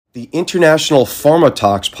The International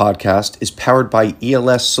PharmaTalks podcast is powered by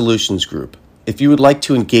ELS Solutions Group. If you would like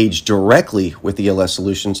to engage directly with ELS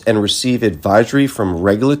Solutions and receive advisory from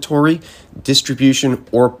regulatory, distribution,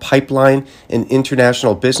 or pipeline and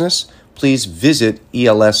international business, please visit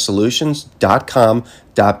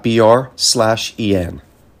elssolutions.com.br/en.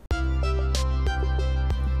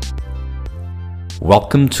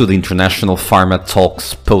 Welcome to the International Pharma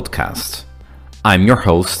Talks podcast. I'm your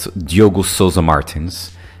host, Diogo Souza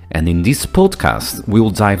Martins, and in this podcast, we will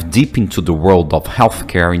dive deep into the world of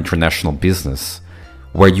healthcare international business,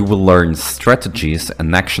 where you will learn strategies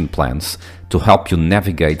and action plans to help you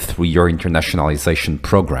navigate through your internationalization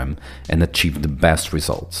program and achieve the best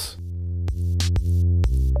results.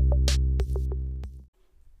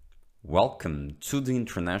 Welcome to the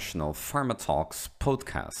International Pharma Talks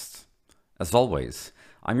podcast. As always,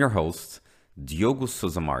 I'm your host, Diogo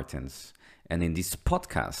Souza Martins, and in this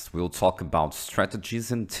podcast, we'll talk about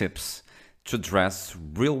strategies and tips to address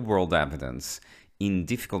real-world evidence in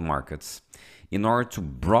difficult markets in order to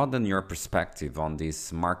broaden your perspective on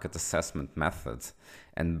this market assessment method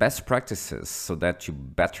and best practices so that you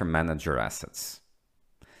better manage your assets.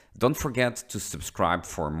 Don't forget to subscribe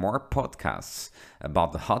for more podcasts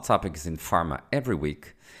about the hot topics in pharma every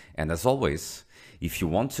week. And as always, if you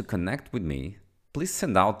want to connect with me, please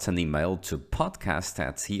send out an email to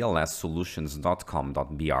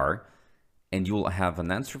podcast@elssolutions.com.br and you will have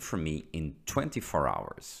an answer from me in 24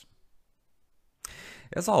 hours.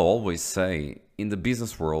 As I always say, in the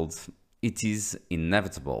business world, it is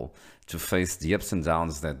inevitable to face the ups and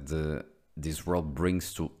downs that this world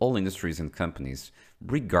brings to all industries and companies,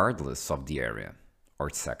 regardless of the area or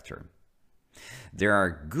sector. There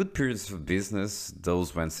are good periods of business,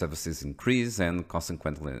 those when services increase and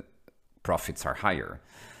consequently profits are higher.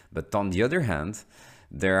 But on the other hand,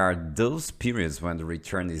 there are those periods when the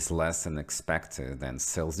return is less than expected and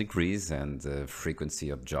sales decrease and the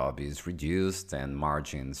frequency of job is reduced and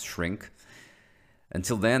margins shrink.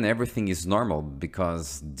 Until then, everything is normal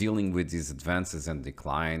because dealing with these advances and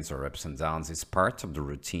declines or ups and downs is part of the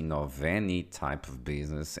routine of any type of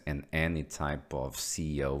business and any type of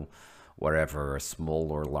CEO, whatever a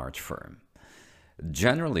small or large firm.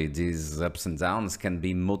 Generally, these ups and downs can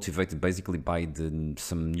be motivated basically by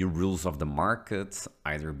some new rules of the market,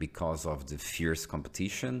 either because of the fierce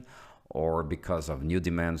competition or because of new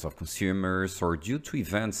demands of consumers or due to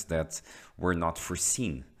events that were not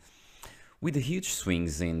foreseen. With the huge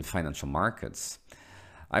swings in financial markets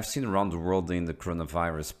I've seen around the world in the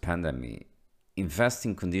coronavirus pandemic,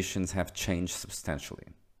 investing conditions have changed substantially.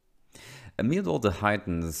 Amid all the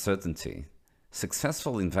heightened uncertainty,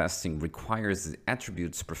 successful investing requires the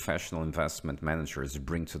attributes professional investment managers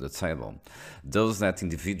bring to the table, those that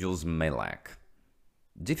individuals may lack.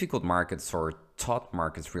 Difficult markets or taut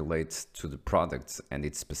markets relate to the product and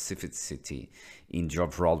its specificity in the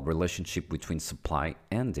overall relationship between supply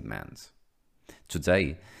and demand.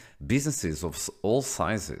 Today, businesses of all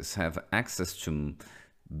sizes have access to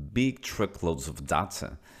big truckloads of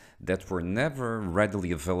data that were never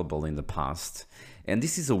readily available in the past, and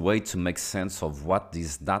this is a way to make sense of what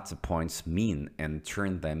these data points mean and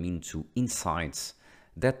turn them into insights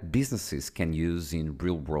that businesses can use in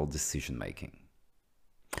real-world decision-making.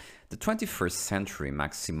 The 21st century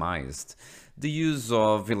maximized the use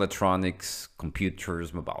of electronics,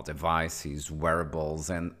 computers, mobile devices,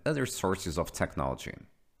 wearables, and other sources of technology.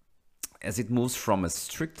 As it moves from a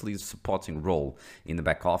strictly supporting role in the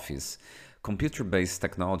back office, computer-based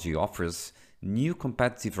technology offers new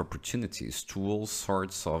competitive opportunities to all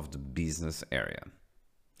sorts of the business area.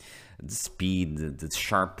 The speed, the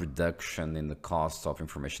sharp reduction in the cost of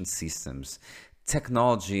information systems,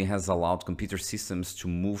 technology has allowed computer systems to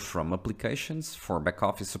move from applications for back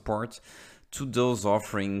office support to those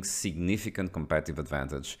offering significant competitive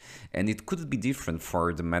advantage. And it could be different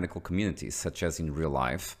for the medical community, such as in real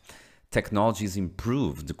life. Technologies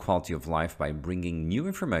improve the quality of life by bringing new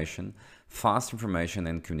information, fast information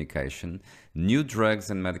and communication, new drugs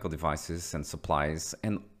and medical devices and supplies,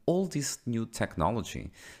 and all this new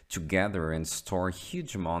technology to gather and store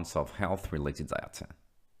huge amounts of health-related data.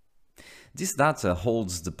 This data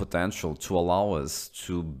holds the potential to allow us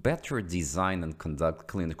to better design and conduct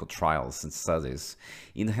clinical trials and studies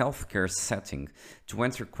in a healthcare setting to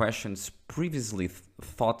answer questions previously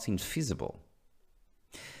thought infeasible.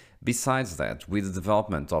 Besides that, with the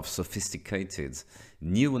development of sophisticated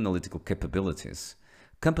new analytical capabilities,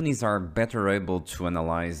 companies are better able to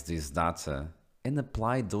analyze this data and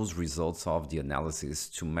apply those results of the analysis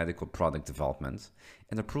to medical product development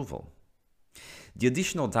and approval. The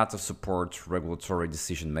additional data supports regulatory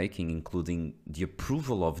decision-making, including the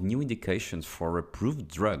approval of new indications for approved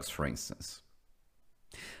drugs, for instance.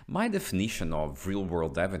 My definition of real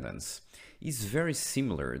world evidence is very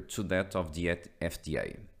similar to that of the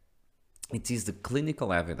FDA. It is the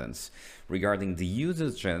clinical evidence regarding the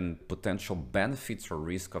usage and potential benefits or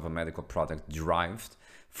risk of a medical product derived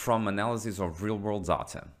from analysis of real world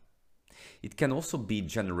data. It can also be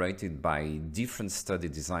generated by different study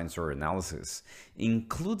designs or analysis,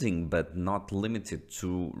 including but not limited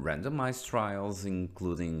to randomized trials,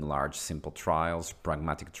 including large simple trials,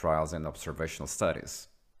 pragmatic trials, and observational studies.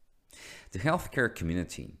 The healthcare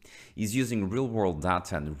community is using real-world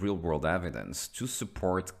data and real-world evidence to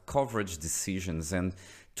support coverage decisions and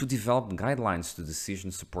to develop guidelines to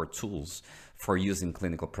decision support tools for use in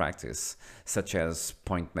clinical practice, such as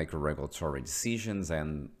point-maker regulatory decisions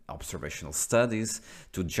and observational studies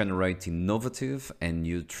to generate innovative and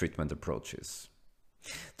new treatment approaches.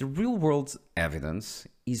 The real-world evidence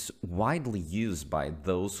is widely used by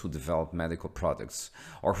those who develop medical products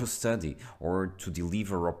or who study or to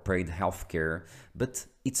deliver or paid healthcare, but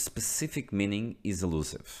its specific meaning is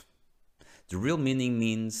elusive. The real meaning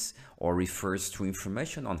means or refers to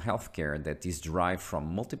information on healthcare that is derived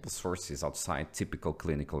from multiple sources outside typical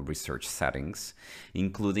clinical research settings,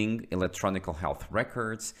 including electronic health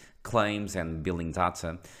records, claims and billing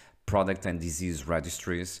data, product and disease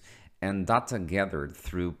registries, and data gathered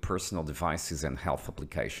through personal devices and health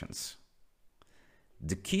applications.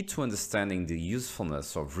 The key to understanding the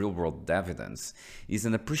usefulness of real-world evidence is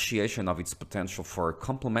an appreciation of its potential for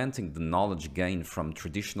complementing the knowledge gained from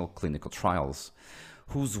traditional clinical trials,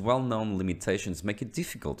 whose well-known limitations make it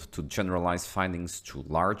difficult to generalize findings to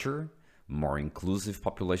larger, more inclusive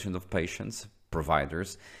population of patients,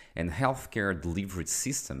 providers, and healthcare delivery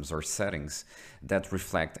systems or settings that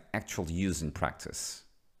reflect actual use in practice.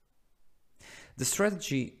 The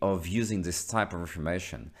strategy of using this type of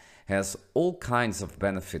information has all kinds of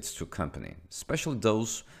benefits to a company, especially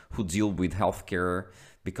those who deal with healthcare,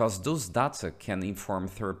 because those data can inform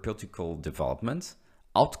therapeutical development,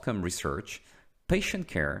 outcome research, patient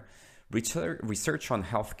care, research on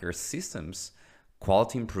healthcare systems,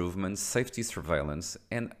 quality improvement, safety surveillance,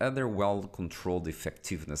 and other well-controlled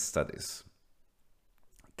effectiveness studies.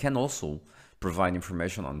 Can also provide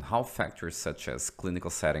information on how factors such as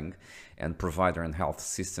clinical setting and provider and health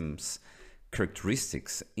systems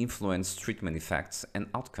characteristics influence treatment effects and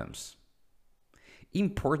outcomes.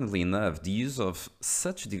 Importantly enough, the use of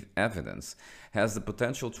such evidence has the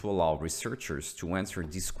potential to allow researchers to answer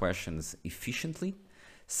these questions efficiently,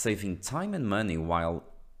 saving time and money while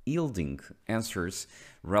yielding answers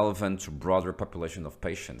relevant to broader population of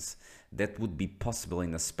patients that would be possible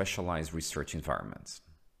in a specialized research environment.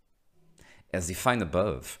 As defined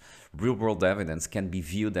above, real-world evidence can be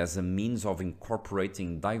viewed as a means of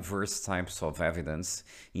incorporating diverse types of evidence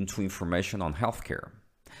into information on healthcare.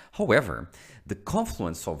 However, the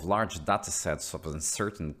confluence of large datasets of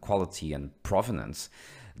uncertain quality and provenance,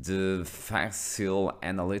 the facile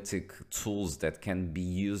analytic tools that can be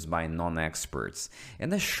used by non-experts,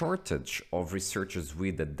 and a shortage of researchers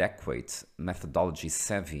with adequate methodology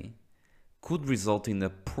savvy could result in a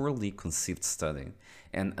poorly conceived study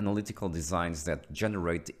and analytical designs that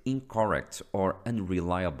generate incorrect or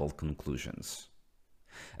unreliable conclusions.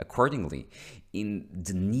 Accordingly, in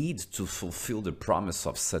the need to fulfill the promise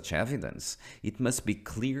of such evidence, it must be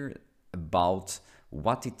clear about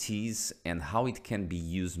what it is and how it can be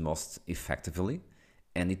used most effectively,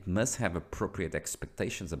 and it must have appropriate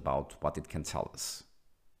expectations about what it can tell us.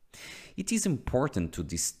 It is important to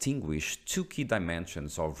distinguish two key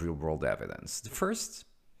dimensions of real-world evidence. The first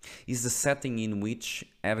is the setting in which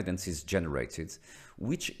evidence is generated,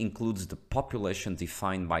 which includes the population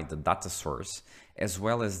defined by the data source, as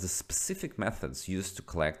well as the specific methods used to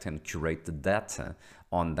collect and curate the data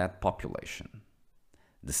on that population.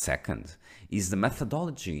 The second is the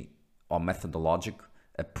methodology or methodologic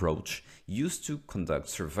approach used to conduct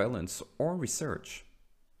surveillance or research.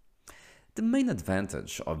 The main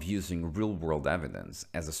advantage of using real-world evidence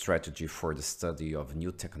as a strategy for the study of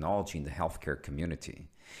new technology in the healthcare community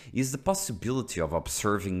is the possibility of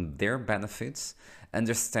observing their benefits,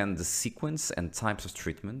 understand the sequence and types of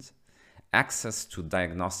treatment, access to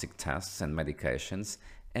diagnostic tests and medications,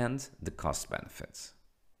 and the cost benefits.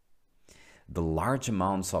 The large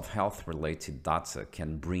amounts of health-related data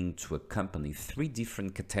can bring to a company three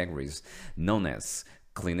different categories known as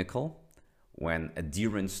clinical, when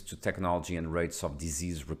adherence to technology and rates of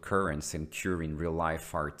disease recurrence and cure in real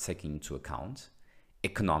life are taken into account,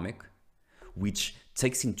 economic, which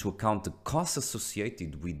takes into account the costs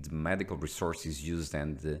associated with the medical resources used,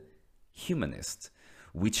 and the humanist,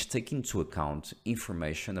 which take into account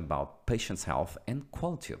information about patients' health and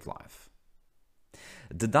quality of life.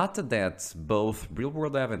 The data that both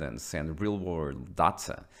real-world evidence and real-world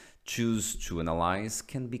data choose to analyze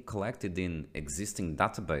can be collected in existing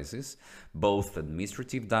databases, both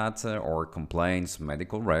administrative data or complaints,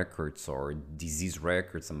 medical records, or disease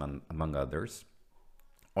records, among others,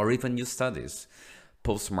 or even new studies,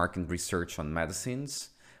 post-market research on medicines,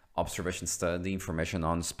 observation study, information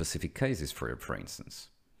on specific cases, for instance.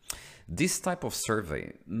 This type of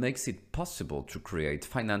survey makes it possible to create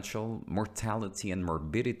financial, mortality, and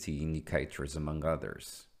morbidity indicators, among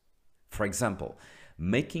others. For example,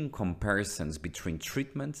 making comparisons between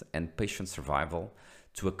treatment and patient survival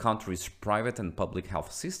to a country's private and public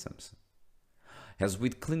health systems. As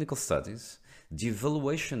with clinical studies, the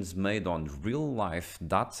evaluations made on real-life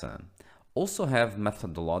data also have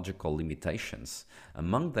methodological limitations.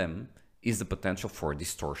 Among them is the potential for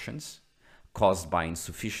distortions caused by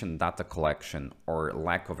insufficient data collection or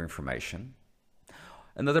lack of information.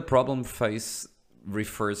 Another problem faced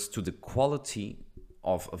refers to the quality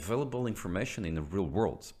of available information in the real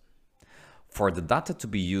world. For the data to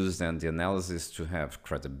be used and the analysis to have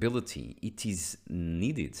credibility, it is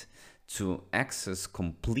needed to access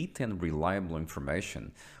complete and reliable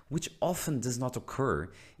information, which often does not occur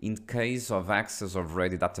in case of access of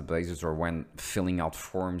ready databases or when filling out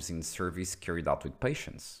forms in surveys carried out with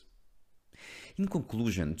patients. In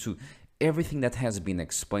conclusion, to everything that has been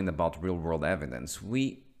explained about real-world evidence,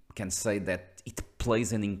 we can say that it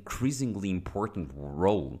plays an increasingly important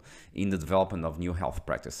role in the development of new health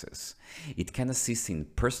practices. It can assist in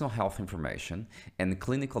personal health information and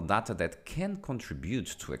clinical data that can contribute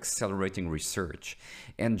to accelerating research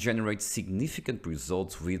and generate significant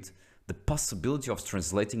results with the possibility of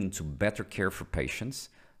translating into better care for patients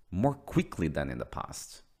more quickly than in the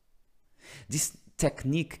past. This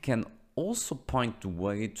technique can also point the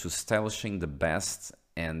way to establishing the best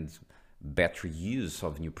and better use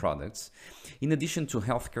of new products, in addition to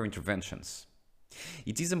healthcare interventions.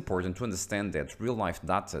 It is important to understand that real-life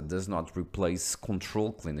data does not replace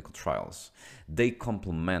controlled clinical trials. They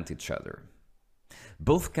complement each other.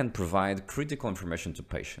 Both can provide critical information to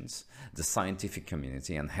patients, the scientific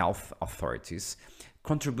community, and health authorities,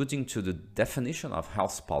 contributing to the definition of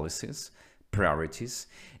health policies, priorities,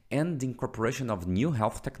 and the incorporation of new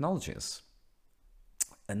health technologies.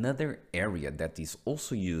 Another area that is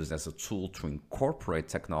also used as a tool to incorporate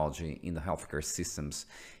technology in the healthcare systems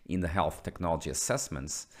in the health technology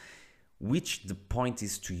assessments, which the point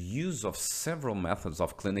is to use of several methods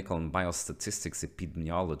of clinical and biostatistics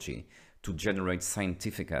epidemiology to generate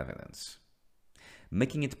scientific evidence,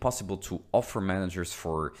 making it possible to offer managers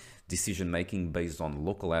for decision-making based on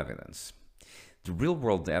local evidence. The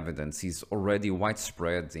real-world evidence is already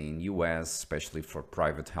widespread in US, especially for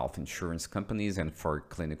private health insurance companies and for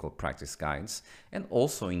clinical practice guides, and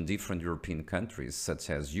also in different European countries such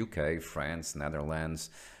as UK, France, Netherlands,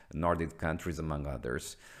 Nordic countries, among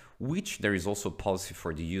others, which there is also policy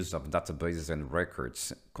for the use of databases and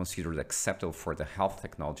records considered acceptable for the health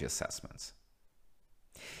technology assessments.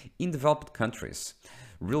 In developed countries,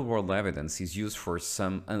 real-world evidence is used for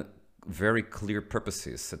some very clear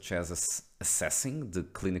purposes, such as assessing the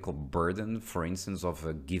clinical burden, for instance, of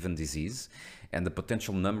a given disease and the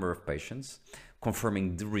potential number of patients,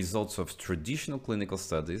 confirming the results of traditional clinical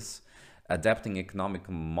studies, adapting economic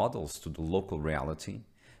models to the local reality,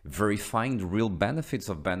 verifying the real benefits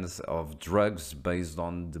of drugs based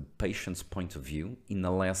on the patient's point of view in a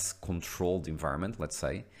less controlled environment, let's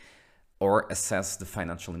say, or assess the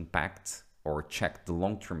financial impact or check the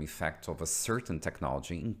long-term effect of a certain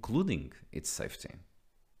technology, including its safety.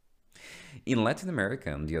 In Latin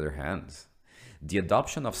America, on the other hand, the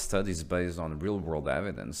adoption of studies based on real-world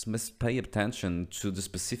evidence must pay attention to the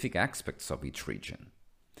specific aspects of each region.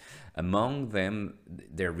 Among them,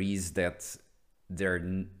 there is that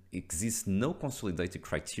there exists no consolidated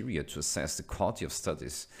criteria to assess the quality of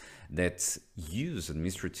studies that use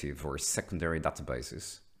administrative or secondary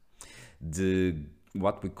databases.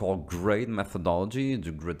 What we call grade methodology,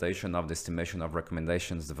 the gradation of the estimation of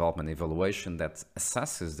recommendations, development, evaluation that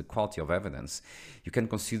assesses the quality of evidence. You can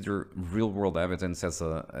consider real-world evidence as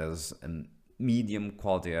a medium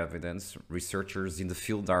quality evidence. Researchers in the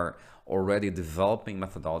field are already developing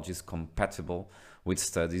methodologies compatible with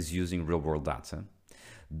studies using real-world data.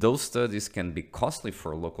 Those studies can be costly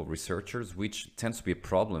for local researchers, which tends to be a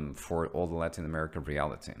problem for all the Latin American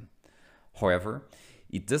reality. However,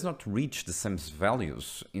 it does not reach the same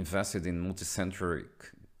values invested in multicentric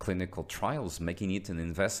clinical trials, making it an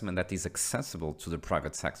investment that is accessible to the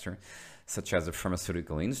private sector, such as the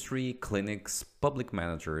pharmaceutical industry, clinics, public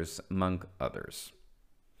managers, among others.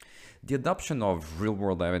 The adoption of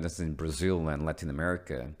real-world evidence in Brazil and Latin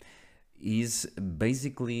America is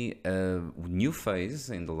basically a new phase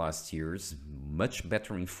in the last years, much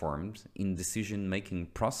better informed in decision-making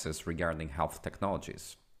process regarding health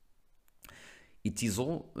technologies. It is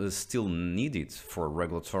all still needed for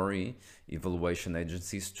regulatory evaluation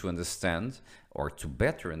agencies to understand or to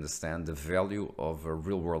better understand the value of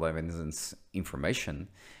real-world evidence information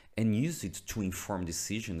and use it to inform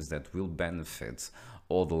decisions that will benefit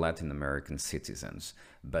all the Latin American citizens.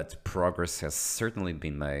 But progress has certainly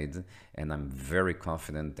been made, and I'm very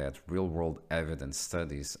confident that real-world evidence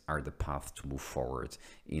studies are the path to move forward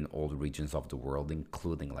in all regions of the world,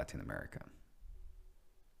 including Latin America.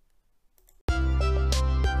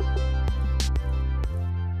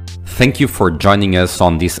 Thank you for joining us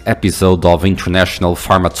on this episode of International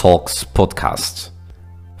Pharma Talks podcast.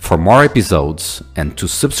 For more episodes and to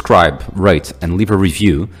subscribe, rate, and leave a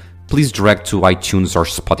review, please direct to iTunes or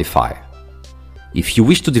Spotify. If you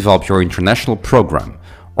wish to develop your international program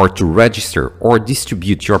or to register or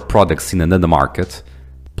distribute your products in another market,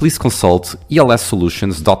 please consult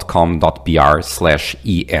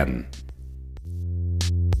elssolutions.com.br/en.